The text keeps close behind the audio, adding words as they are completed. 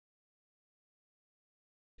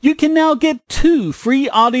You can now get 2 free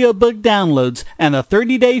audiobook downloads and a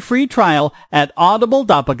 30-day free trial at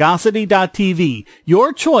audible.bogosity.tv.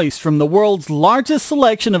 Your choice from the world's largest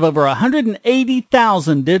selection of over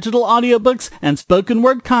 180,000 digital audiobooks and spoken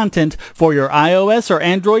word content for your iOS or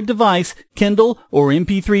Android device, Kindle, or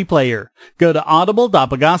MP3 player. Go to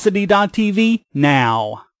audible.bogosity.tv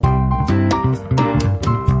now.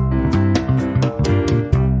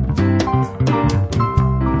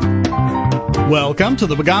 Welcome to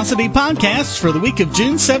the Bogosity Podcast for the week of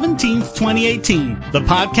June 17th, 2018, the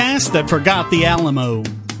podcast that forgot the Alamo.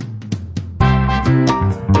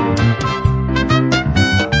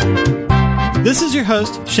 This is your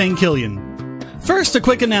host, Shane Killian. First, a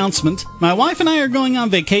quick announcement. My wife and I are going on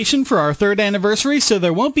vacation for our 3rd anniversary, so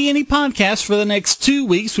there won't be any podcast for the next 2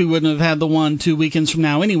 weeks. We wouldn't have had the one 2 weekends from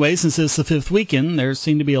now anyway, since it's the 5th weekend. There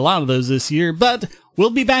seem to be a lot of those this year, but we'll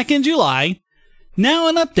be back in July. Now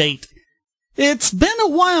an update. It's been a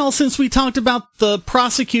while since we talked about the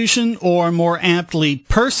prosecution, or more aptly,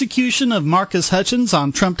 persecution of Marcus Hutchins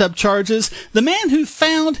on trumped-up charges, the man who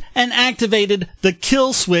found and activated the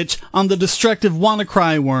kill switch on the destructive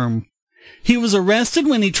WannaCry worm. He was arrested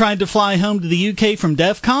when he tried to fly home to the UK from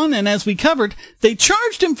DEF CON, and as we covered, they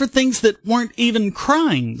charged him for things that weren't even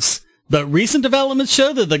crimes. But recent developments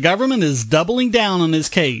show that the government is doubling down on his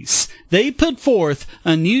case. They put forth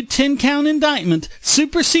a new 10-count indictment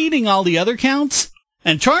superseding all the other counts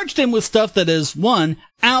and charged him with stuff that is, 1,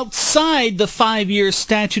 outside the 5-year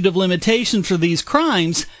statute of limitation for these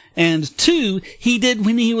crimes, and 2, he did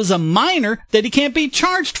when he was a minor that he can't be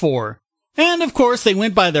charged for. And, of course, they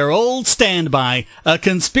went by their old standby, a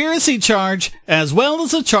conspiracy charge as well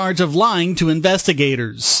as a charge of lying to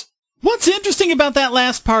investigators. What's interesting about that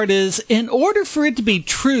last part is, in order for it to be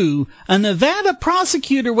true, a Nevada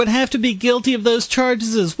prosecutor would have to be guilty of those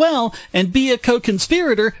charges as well and be a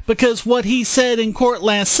co-conspirator, because what he said in court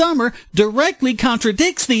last summer directly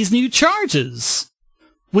contradicts these new charges.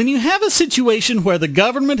 When you have a situation where the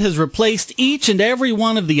government has replaced each and every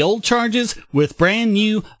one of the old charges with brand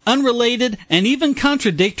new, unrelated, and even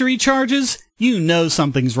contradictory charges, you know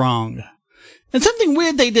something's wrong. And something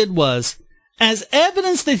weird they did was, as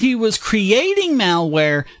evidence that he was creating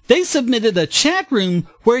malware, they submitted a chat room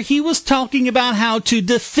where he was talking about how to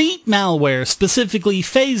defeat malware, specifically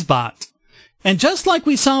FazeBot. And just like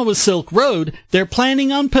we saw with Silk Road, they're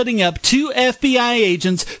planning on putting up 2 FBI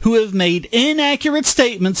agents who have made inaccurate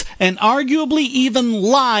statements and arguably even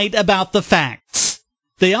lied about the facts.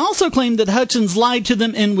 They also claimed that Hutchins lied to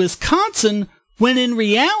them in Wisconsin, when in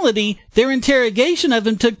reality, their interrogation of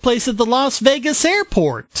him took place at the Las Vegas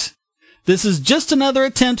airport. This is just another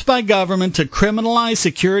attempt by government to criminalize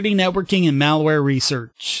security networking and malware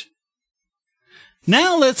research.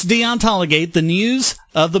 Now let's deontologate the news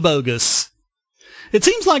of the bogus. It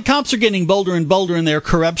seems like cops are getting bolder and bolder in their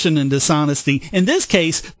corruption and dishonesty. In this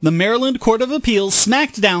case, the Maryland Court of Appeals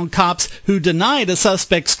smacked down cops who denied a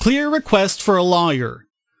suspect's clear request for a lawyer.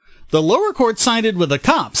 The lower court sided with the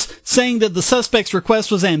cops, saying that the suspect's request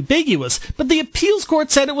was ambiguous, but the appeals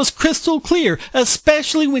court said it was crystal clear,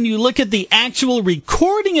 especially when you look at the actual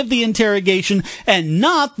recording of the interrogation and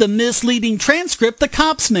not the misleading transcript the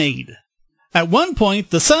cops made. At one point,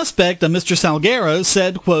 the suspect, a Mr. Salguero,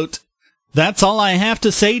 said, quote, "That's all I have to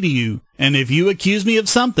say to you, and if you accuse me of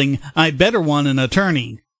something, I'd better want an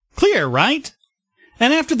attorney." Clear, right?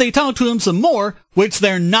 And after they talked to him some more, which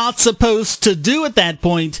they're not supposed to do at that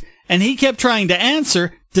point, and he kept trying to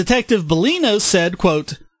answer, Detective Bellino said,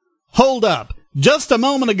 quote, "Hold up. Just a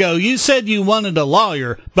moment ago you said you wanted a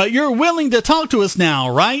lawyer, but you're willing to talk to us now,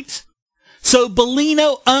 right?" So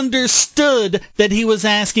Bellino understood that he was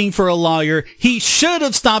asking for a lawyer. He should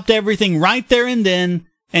have stopped everything right there and then,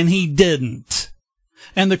 and he didn't.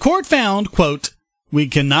 And the court found, quote, "We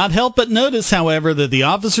cannot help but notice, however, that the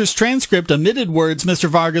officer's transcript omitted words Mr.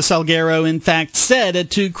 Vargas Salguero in fact said at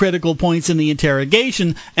 2 critical points in the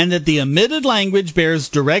interrogation, and that the omitted language bears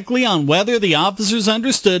directly on whether the officers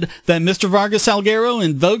understood that Mr. Vargas Salguero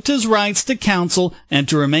invoked his rights to counsel and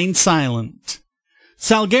to remain silent."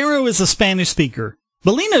 Salguero is a Spanish speaker.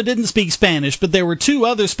 Bellino didn't speak Spanish, but there were 2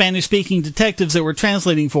 other Spanish-speaking detectives that were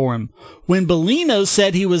translating for him. When Bellino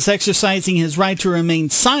said he was exercising his right to remain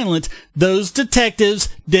silent, those detectives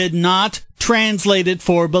did not translate it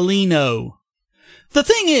for Bellino. The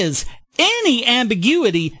thing is, any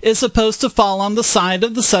ambiguity is supposed to fall on the side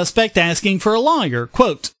of the suspect asking for a lawyer.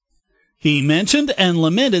 Quote, He mentioned and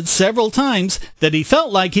lamented several times that he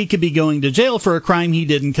felt like he could be going to jail for a crime he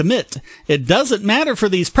didn't commit. It doesn't matter for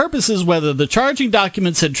these purposes whether the charging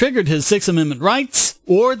documents had triggered his Sixth Amendment rights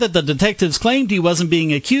or that the detectives claimed he wasn't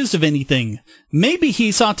being accused of anything. Maybe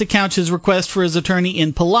he sought to couch his request for his attorney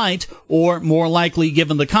in polite, or more likely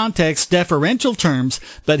given the context, deferential terms,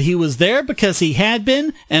 but he was there because he had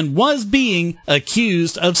been and was being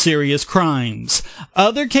accused of serious crimes.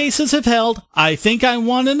 Other cases have held, "I think I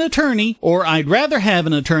want an attorney," or "I'd rather have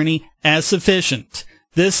an attorney," as sufficient.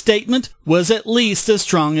 This statement was at least as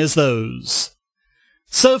strong as those.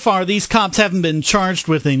 So far, these cops haven't been charged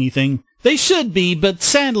with anything. They should be, but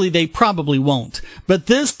sadly they probably won't. But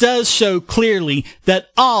this does show clearly that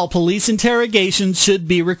all police interrogations should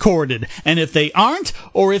be recorded, and if they aren't,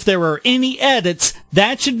 or if there are any edits,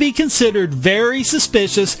 that should be considered very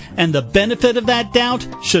suspicious, and the benefit of that doubt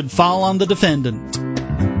should fall on the defendant.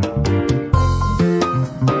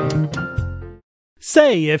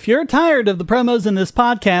 Say, if you're tired of the promos in this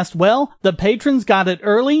podcast, well, the patrons got it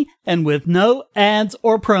early and with no ads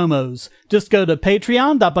or promos. Just go to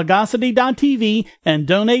patreon.bogosity.tv and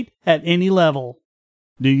donate at any level.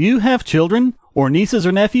 Do you have children or nieces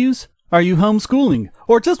or nephews? Are you homeschooling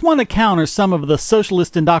or just want to counter some of the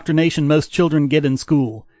socialist indoctrination most children get in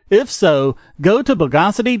school? If so, go to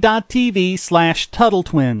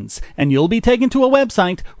bogosity.tv/TuttleTwins, and you'll be taken to a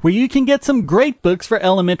website where you can get some great books for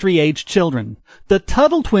elementary-aged children. The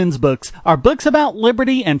Tuttle Twins books are books about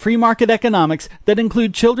liberty and free market economics that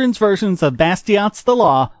include children's versions of Bastiat's The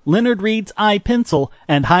Law, Leonard Read's I, Pencil,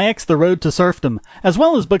 and Hayek's The Road to Serfdom, as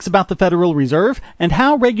well as books about the Federal Reserve and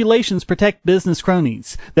how regulations protect business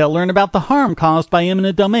cronies. They'll learn about the harm caused by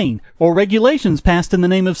eminent domain, or regulations passed in the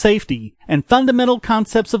name of safety, and fundamental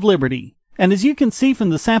concepts of liberty. And as you can see from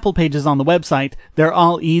the sample pages on the website, they're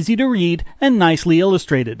all easy to read and nicely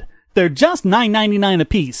illustrated. They're just $9.99 a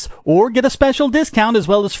piece, or get a special discount as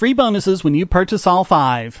well as free bonuses when you purchase all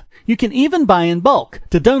 5. You can even buy in bulk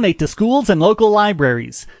to donate to schools and local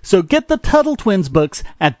libraries. So get the Tuttle Twins books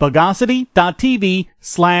at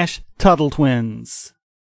bogosity.tv/TuttleTwins.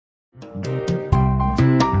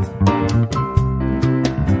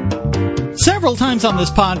 Several times on this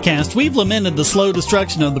podcast, we've lamented the slow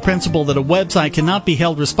destruction of the principle that a website cannot be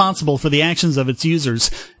held responsible for the actions of its users.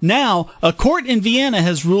 Now, a court in Vienna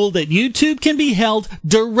has ruled that YouTube can be held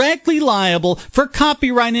directly liable for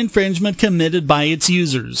copyright infringement committed by its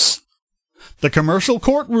users. The commercial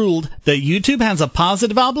court ruled that YouTube has a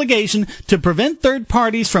positive obligation to prevent third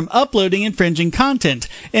parties from uploading infringing content,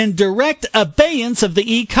 in direct abeyance of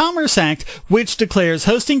the E-Commerce Act, which declares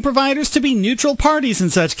hosting providers to be neutral parties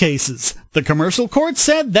in such cases. The commercial court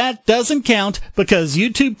said that doesn't count because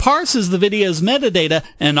YouTube parses the video's metadata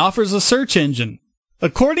and offers a search engine.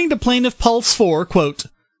 According to plaintiff Pulse 4, quote,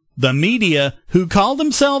 "The media, who call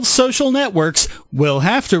themselves social networks, will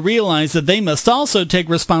have to realize that they must also take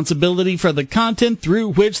responsibility for the content through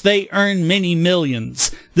which they earn many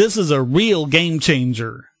millions. This is a real game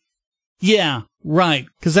changer." Yeah, right,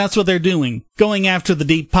 because that's what they're doing, going after the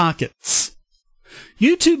deep pockets.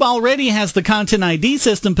 YouTube already has the Content ID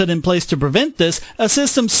system put in place to prevent this, a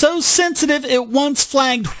system so sensitive it once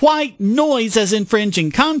flagged white noise as infringing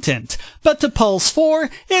content. But to Pulse 4,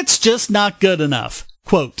 it's just not good enough.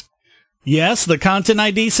 Quote, "Yes, the Content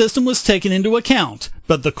ID system was taken into account,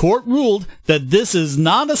 but the court ruled that this is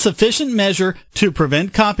not a sufficient measure to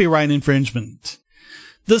prevent copyright infringement."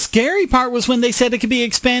 The scary part was when they said it could be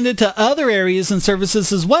expanded to other areas and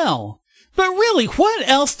services as well. But really, what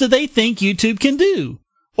else do they think YouTube can do?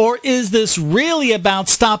 Or is this really about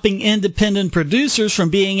stopping independent producers from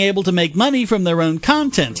being able to make money from their own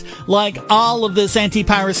content, like all of this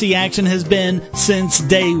anti-piracy action has been since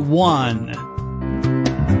day one?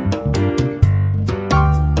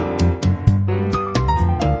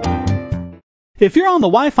 If you're on the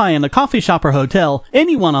Wi-Fi in a coffee shop or hotel,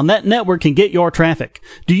 anyone on that network can get your traffic.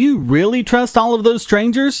 Do you really trust all of those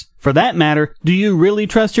strangers? For that matter, do you really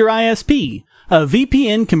trust your ISP? A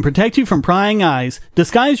VPN can protect you from prying eyes,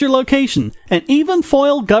 disguise your location, and even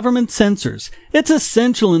foil government censors. It's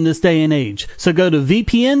essential in this day and age, so go to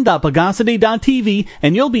vpn.bogosity.tv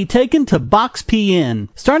and you'll be taken to BoxPN.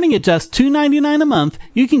 Starting at just $2.99 a month,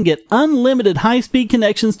 you can get unlimited high-speed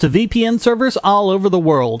connections to VPN servers all over the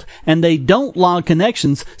world, and they don't log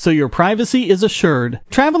connections, so your privacy is assured.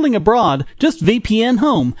 Traveling abroad, just VPN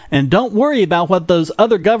home, and don't worry about what those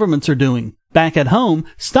other governments are doing. Back at home,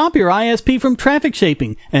 stop your ISP from traffic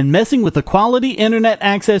shaping and messing with the quality internet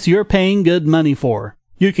access you're paying good money for.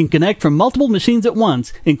 You can connect from multiple machines at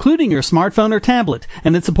once, including your smartphone or tablet,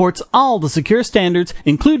 and it supports all the secure standards,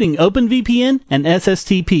 including OpenVPN and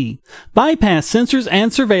SSTP. Bypass sensors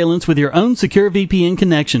and surveillance with your own secure VPN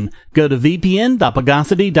connection. Go to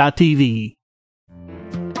vpn.bogosity.tv.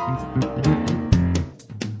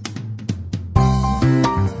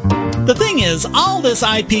 The thing is, all this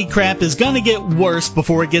IP crap is going to get worse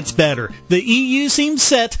before it gets better. The EU seems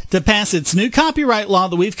set to pass its new copyright law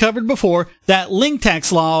that we've covered before, that link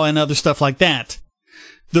tax law and other stuff like that.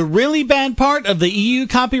 The really bad part of the EU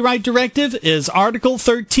copyright directive is Article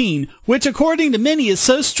 13, which according to many is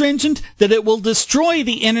so stringent that it will destroy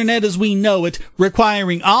the internet as we know it,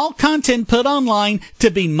 requiring all content put online to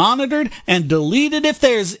be monitored and deleted if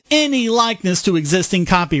there's any likeness to existing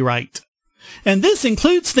copyright. And this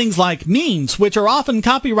includes things like memes, which are often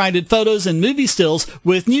copyrighted photos and movie stills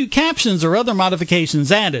with new captions or other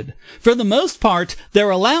modifications added. For the most part,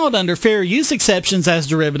 they're allowed under fair use exceptions as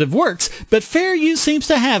derivative works, but fair use seems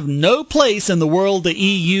to have no place in the world the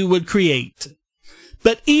EU would create.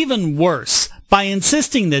 But even worse, by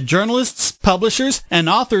insisting that journalists, publishers, and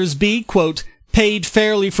authors be, quote, paid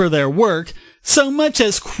fairly for their work, so much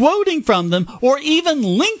as quoting from them or even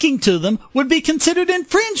linking to them would be considered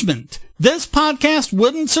infringement. This podcast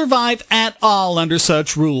wouldn't survive at all under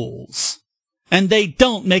such rules. And they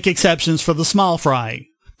don't make exceptions for the small fry.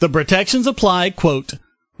 The protections apply, quote,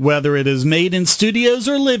 whether it is made in studios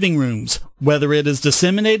or living rooms, whether it is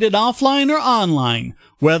disseminated offline or online,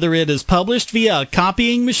 whether it is published via a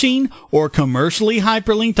copying machine or commercially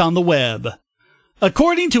hyperlinked on the web.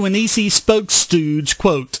 According to an EC spokesstooge,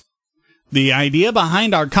 quote, the idea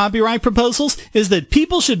behind our copyright proposals is that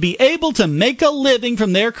people should be able to make a living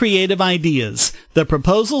from their creative ideas. The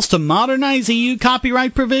proposals to modernize EU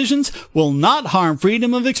copyright provisions will not harm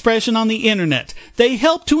freedom of expression on the internet. They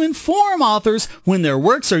help to inform authors when their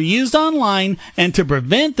works are used online and to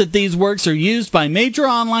prevent that these works are used by major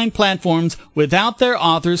online platforms without their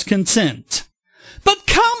authors' consent. But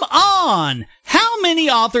come on! How many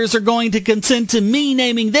authors are going to consent to me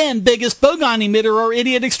naming them biggest bogon emitter or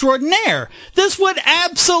idiot extraordinaire? This would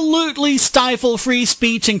absolutely stifle free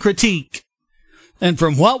speech and critique. And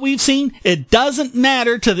from what we've seen, it doesn't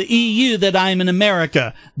matter to the EU that I'm in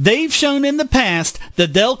America. They've shown in the past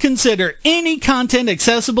that they'll consider any content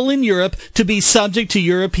accessible in Europe to be subject to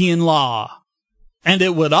European law. And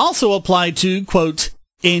it would also apply to, quote,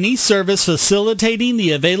 any service facilitating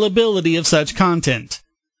the availability of such content.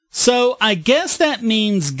 So I guess that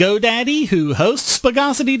means GoDaddy, who hosts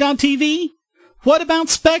Bogosity.tv? What about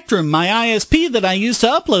Spectrum, my ISP that I use to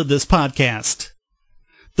upload this podcast?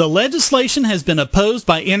 The legislation has been opposed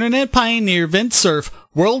by Internet pioneer Vint Cerf,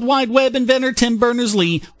 World Wide Web inventor Tim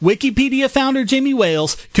Berners-Lee, Wikipedia founder Jimmy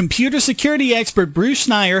Wales, computer security expert Bruce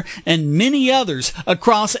Schneier, and many others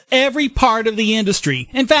across every part of the industry.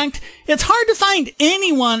 In fact, it's hard to find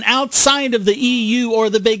anyone outside of the EU or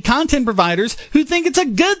the big content providers who think it's a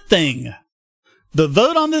good thing. The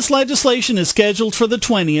vote on this legislation is scheduled for the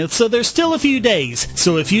 20th, so there's still a few days.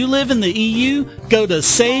 So if you live in the EU, go to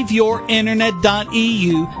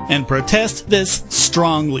saveyourinternet.eu and protest this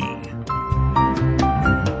strongly.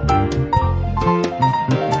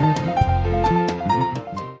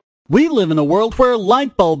 We live in a world where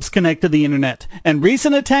light bulbs connect to the internet, and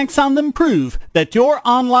recent attacks on them prove that your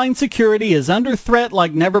online security is under threat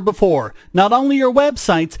like never before. Not only your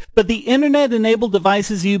websites, but the internet-enabled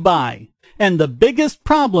devices you buy. And the biggest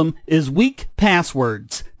problem is weak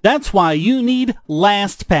passwords. That's why you need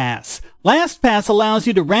LastPass. LastPass allows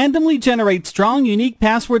you to randomly generate strong, unique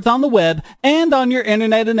passwords on the web and on your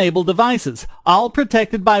internet-enabled devices, all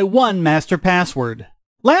protected by one master password.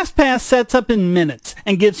 LastPass sets up in minutes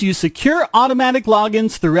and gives you secure automatic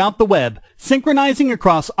logins throughout the web, synchronizing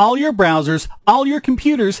across all your browsers, all your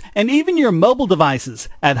computers, and even your mobile devices,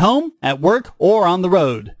 at home, at work, or on the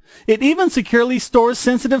road. It even securely stores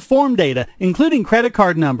sensitive form data, including credit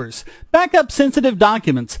card numbers, backup sensitive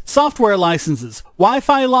documents, software licenses,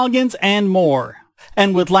 Wi-Fi logins, and more.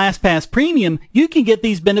 And with LastPass Premium, you can get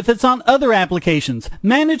these benefits on other applications,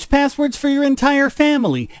 manage passwords for your entire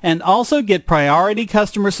family, and also get priority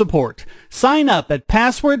customer support. Sign up at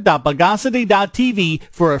password.bogosity.tv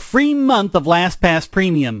for a free month of LastPass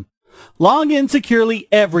Premium. Log in securely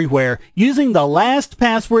everywhere using the last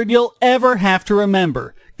password you'll ever have to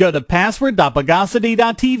remember. Go to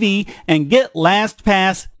password.bogosity.tv and get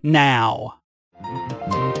LastPass now.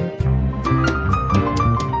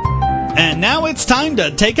 And now it's time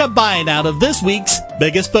to take a bite out of this week's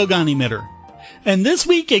biggest bogon emitter. And this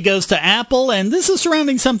week it goes to Apple, and this is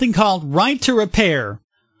surrounding something called Right to Repair.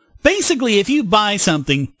 Basically, if you buy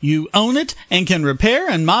something, you own it and can repair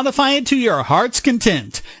and modify it to your heart's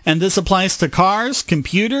content. And this applies to cars,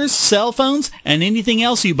 computers, cell phones, and anything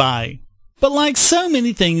else you buy. But like so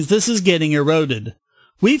many things, this is getting eroded.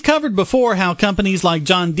 We've covered before how companies like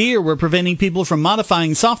John Deere were preventing people from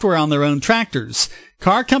modifying software on their own tractors.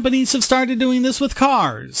 Car companies have started doing this with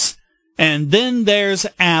cars. And then there's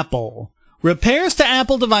Apple. Repairs to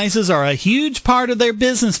Apple devices are a huge part of their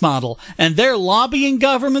business model, and they're lobbying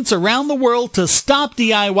governments around the world to stop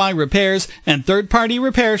DIY repairs and third-party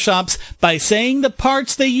repair shops by saying the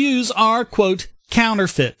parts they use are, quote,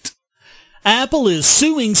 counterfeit. Apple is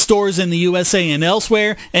suing stores in the USA and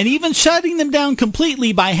elsewhere, and even shutting them down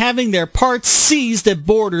completely by having their parts seized at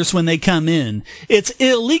borders when they come in. It's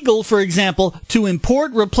illegal, for example, to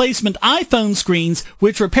import replacement iPhone screens,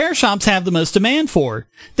 which repair shops have the most demand for.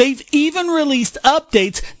 They've even released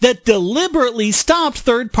updates that deliberately stopped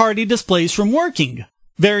third-party displays from working.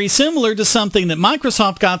 Very similar to something that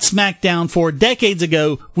Microsoft got smacked down for decades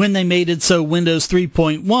ago when they made it so Windows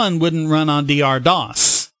 3.1 wouldn't run on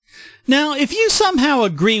DR-DOS. Now, if you somehow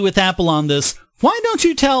agree with Apple on this, why don't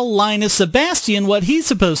you tell Linus Sebastian what he's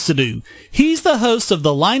supposed to do? He's the host of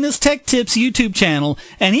the Linus Tech Tips YouTube channel,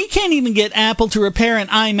 and he can't even get Apple to repair an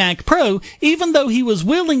iMac Pro, even though he was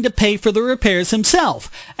willing to pay for the repairs himself.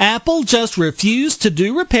 Apple just refused to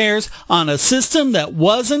do repairs on a system that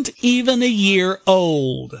wasn't even a year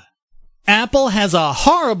old. Apple has a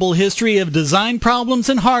horrible history of design problems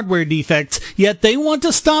and hardware defects, yet they want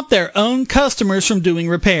to stop their own customers from doing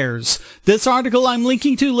repairs. This article I'm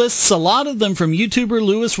linking to lists a lot of them from YouTuber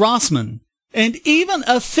Louis Rossmann. And even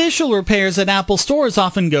official repairs at Apple stores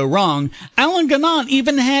often go wrong. Alan Gannat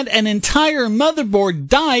even had an entire motherboard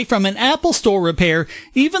die from an Apple store repair,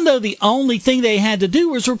 even though the only thing they had to do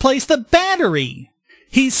was replace the battery.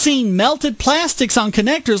 He's seen melted plastics on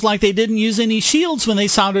connectors like they didn't use any shields when they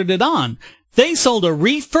soldered it on. They sold a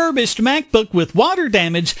refurbished MacBook with water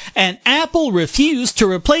damage, and Apple refused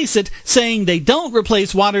to replace it, saying they don't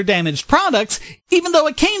replace water-damaged products, even though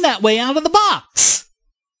it came that way out of the box.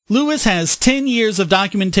 Louis has 10 years of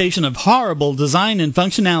documentation of horrible design and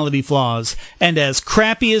functionality flaws, and as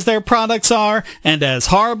crappy as their products are, and as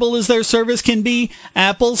horrible as their service can be,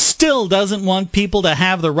 Apple still doesn't want people to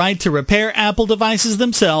have the right to repair Apple devices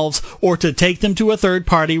themselves or to take them to a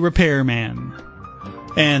third-party repairman.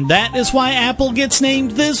 And that is why Apple gets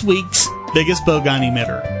named this week's biggest bogon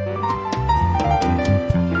emitter.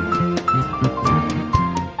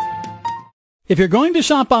 If you're going to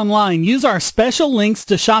shop online, use our special links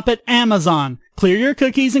to shop at Amazon. Clear your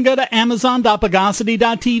cookies and go to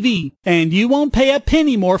amazon.bogosity.tv, and you won't pay a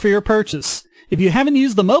penny more for your purchase. If you haven't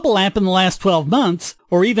used the mobile app in the last 12 months,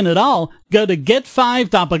 or even at all, go to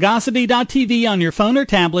get5.bogosity.tv on your phone or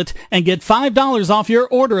tablet and get $5 off your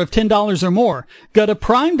order of $10 or more. Go to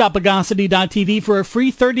prime.bogosity.tv for a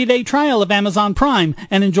free 30-day trial of Amazon Prime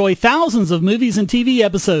and enjoy thousands of movies and TV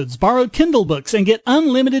episodes, borrowed Kindle books, and get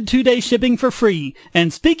unlimited 2-day shipping for free.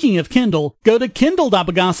 And speaking of Kindle, go to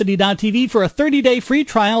kindle.bogosity.tv for a 30-day free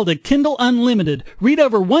trial to Kindle Unlimited. Read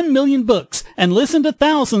over 1 million books and listen to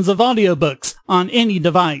thousands of audiobooks on any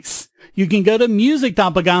device. You can go to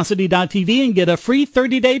music.bogosity.tv and get a free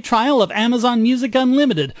 30-day trial of Amazon Music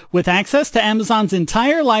Unlimited with access to Amazon's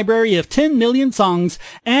entire library of 10 million songs,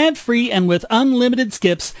 ad-free and with unlimited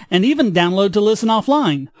skips, and even download to listen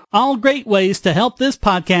offline. All great ways to help this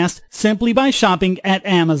podcast simply by shopping at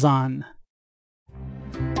Amazon.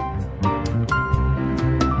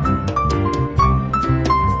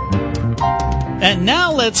 And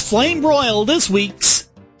now let's flame broil this week's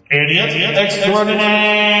Idiot Extraordinaire!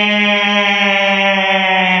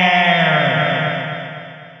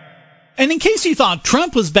 And in case you thought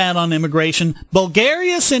Trump was bad on immigration,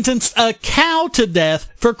 Bulgaria sentenced a cow to death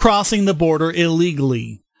for crossing the border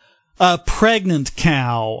illegally. A pregnant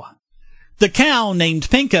cow. The cow, named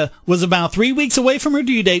Pinka, was about 3 weeks away from her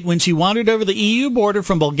due date when she wandered over the EU border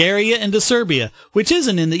from Bulgaria into Serbia, which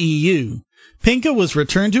isn't in the EU. Pinka was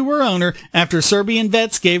returned to her owner after Serbian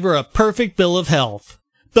vets gave her a perfect bill of health.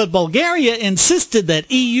 But Bulgaria insisted that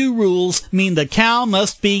EU rules mean the cow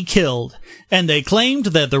must be killed, and they claimed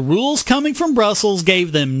that the rules coming from Brussels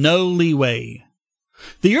gave them no leeway.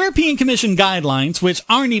 The European Commission guidelines, which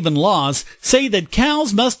aren't even laws, say that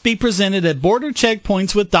cows must be presented at border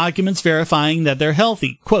checkpoints with documents verifying that they're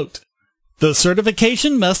healthy. Quote, the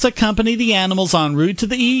certification must accompany the animals en route to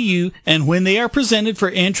the EU, and when they are presented for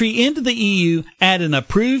entry into the EU, at an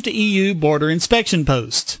approved EU border inspection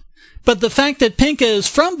post. But the fact that Pinka is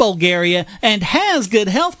from Bulgaria and has good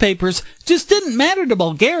health papers just didn't matter to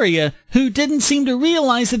Bulgaria, who didn't seem to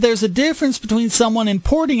realize that there's a difference between someone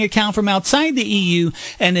importing a cow from outside the EU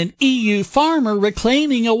and an EU farmer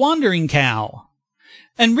reclaiming a wandering cow.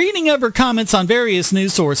 And reading over comments on various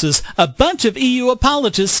news sources, a bunch of EU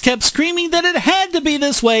apologists kept screaming that it had to be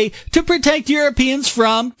this way to protect Europeans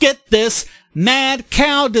from, get this, mad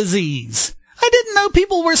cow disease. I didn't know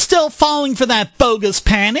people were still falling for that bogus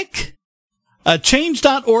panic. A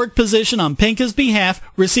Change.org position on Pinka's behalf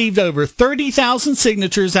received over 30,000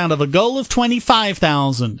 signatures out of a goal of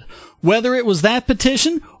 25,000. Whether it was that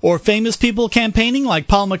petition or famous people campaigning like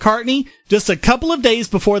Paul McCartney, just a couple of days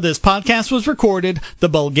before this podcast was recorded, the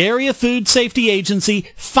Bulgaria Food Safety Agency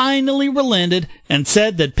finally relented and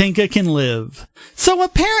said that Pinka can live. So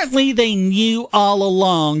apparently they knew all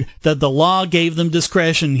along that the law gave them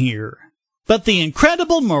discretion here. But the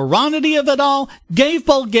incredible morality of it all gave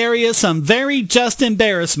Bulgaria some very just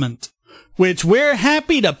embarrassment, which we're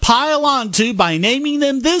happy to pile onto by naming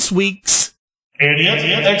them this week's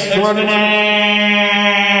Idiot Extraordinaire!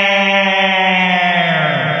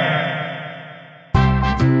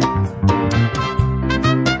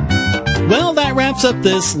 Well, that wraps up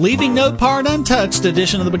this Leaving No Part Untouched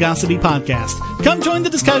edition of the Bogosity Podcast. Come join the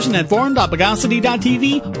discussion at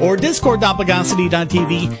forum.bogosity.tv or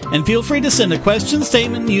discord.bogosity.tv, and feel free to send a question,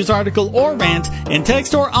 statement, news article, or rant in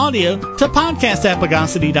text or audio to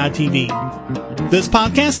podcast@bogosity.tv. This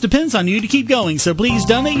podcast depends on you to keep going, so please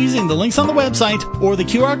donate using the links on the website or the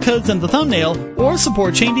QR codes in the thumbnail, or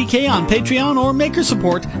support Shane DK on Patreon or Maker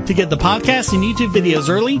Support to get the podcast and YouTube videos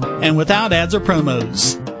early and without ads or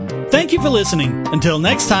promos. Thank you for listening. Until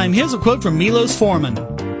next time, here's a quote from Milos Forman.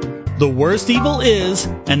 The worst evil is,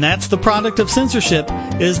 and that's the product of censorship,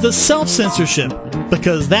 is the self-censorship,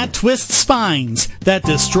 because that twists spines, that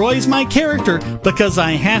destroys my character, because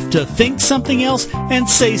I have to think something else and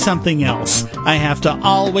say something else. I have to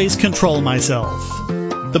always control myself.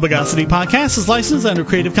 The Bogosity Podcast is licensed under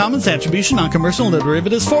Creative Commons Attribution Non-Commercial No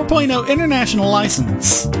Derivatives 4.0 International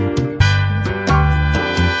License.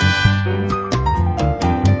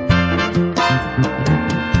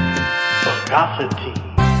 Bogosity.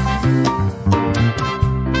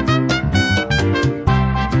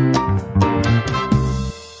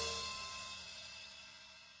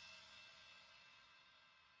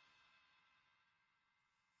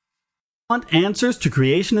 Want answers to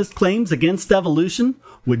creationist claims against evolution?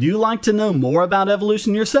 Would you like to know more about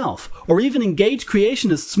evolution yourself, or even engage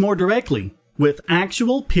creationists more directly, with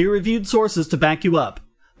actual peer-reviewed sources to back you up?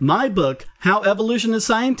 My book, How Evolution is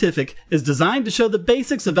Scientific, is designed to show the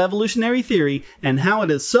basics of evolutionary theory and how it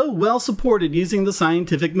is so well supported using the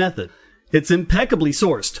scientific method. It's impeccably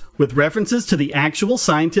sourced, with references to the actual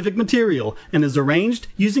scientific material, and is arranged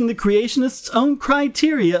using the creationists' own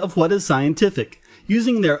criteria of what is scientific.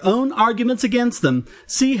 Using their own arguments against them,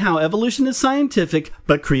 see how evolution is scientific,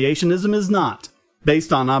 but creationism is not,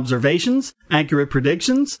 based on observations, accurate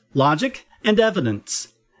predictions, logic, and evidence.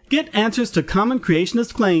 Get answers to common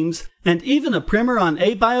creationist claims, and even a primer on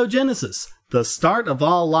abiogenesis, the start of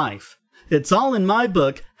all life. It's all in my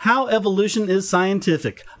book, How Evolution is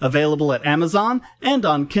Scientific, available at Amazon and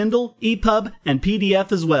on Kindle, EPUB, and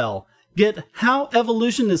PDF as well. Get How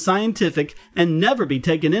Evolution is Scientific and never be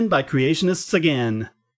taken in by creationists again.